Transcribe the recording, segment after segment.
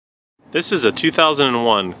This is a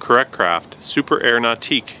 2001 Correct Craft Super Air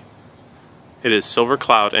Nautique. It is silver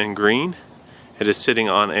cloud and green. It is sitting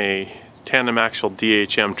on a tandem axle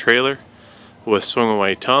DHM trailer with swing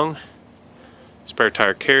away tongue, spare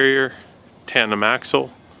tire carrier, tandem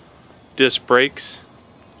axle, disc brakes,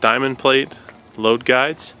 diamond plate, load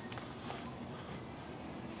guides.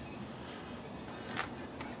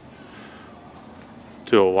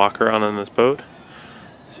 Do a walk around on this boat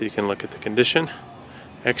so you can look at the condition.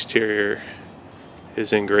 Exterior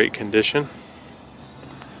is in great condition.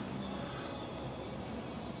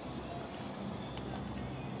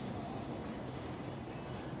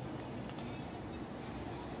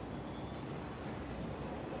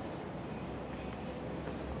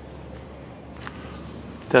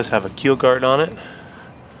 It does have a keel guard on it.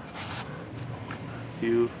 A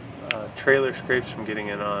few trailer scrapes from getting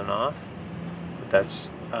it on and off, but that's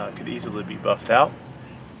could easily be buffed out.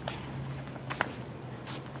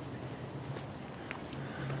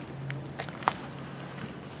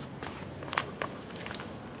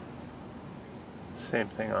 Same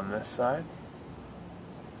thing on this side.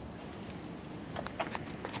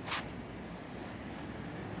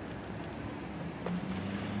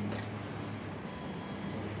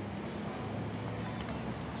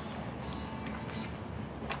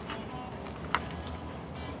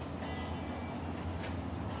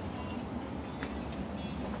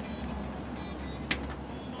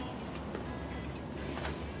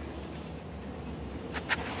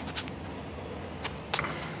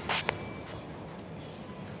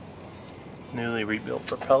 Newly rebuilt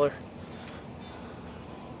propeller.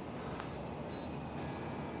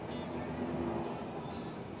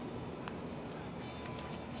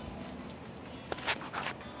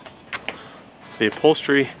 The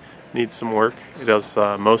upholstery needs some work. It is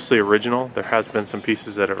mostly original. There has been some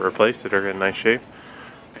pieces that are replaced that are in nice shape.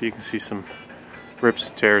 But you can see some rips,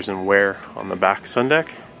 tears, and wear on the back sun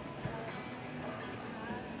deck.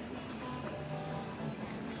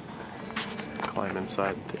 Climb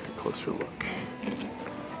inside and take a closer look. You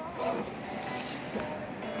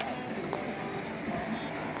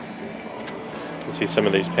can see some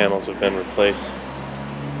of these panels have been replaced,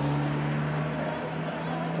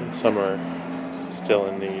 and some are still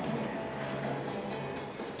in need.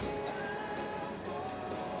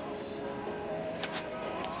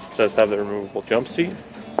 This does have the removable jump seat,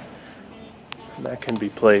 and that can be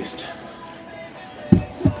placed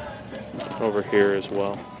over here as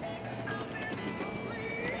well.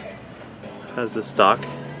 Has the stock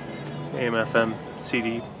AM/FM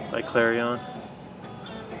CD by Clarion,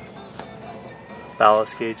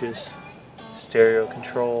 ballast gauges, stereo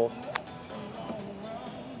control.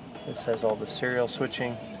 This has all the serial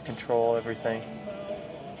switching to control everything.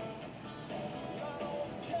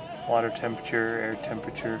 Water temperature, air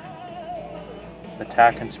temperature. The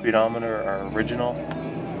tach and speedometer are original.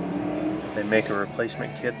 They make a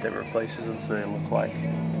replacement kit that replaces them so they look like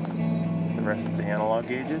the rest of the analog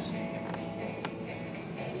gauges.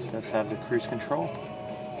 Does have the cruise control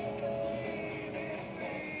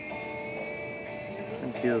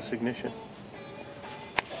and keyless ignition.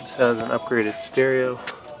 This has an upgraded stereo,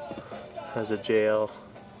 has a JL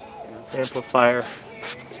amplifier,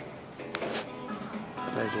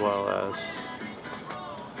 as well as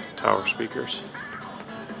tower speakers.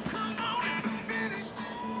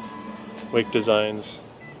 Wake Designs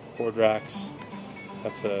board racks.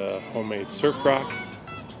 That's a homemade surf rack.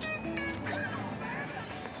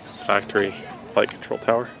 Factory flight control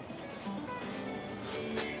tower.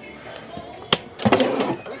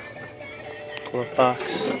 Glove box.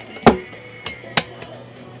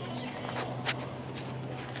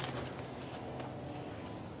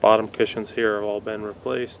 Bottom cushions here have all been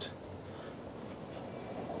replaced.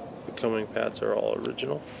 The coaming pads are all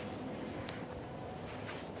original.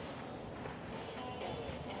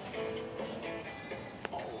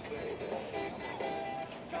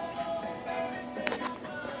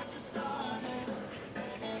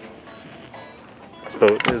 This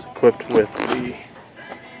boat is equipped with the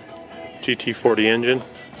GT40 engine.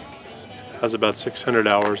 Has about 600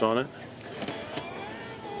 hours on it.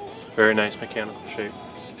 Very nice mechanical shape.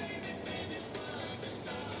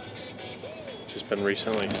 Just been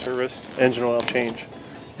recently serviced. Engine oil change,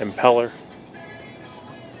 impeller.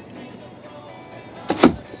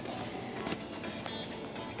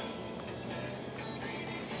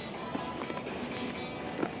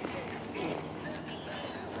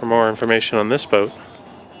 For more information on this boat,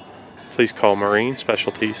 please call Marine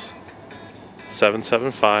Specialties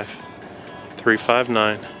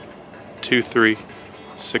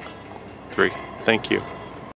 775-359-2363. Thank you.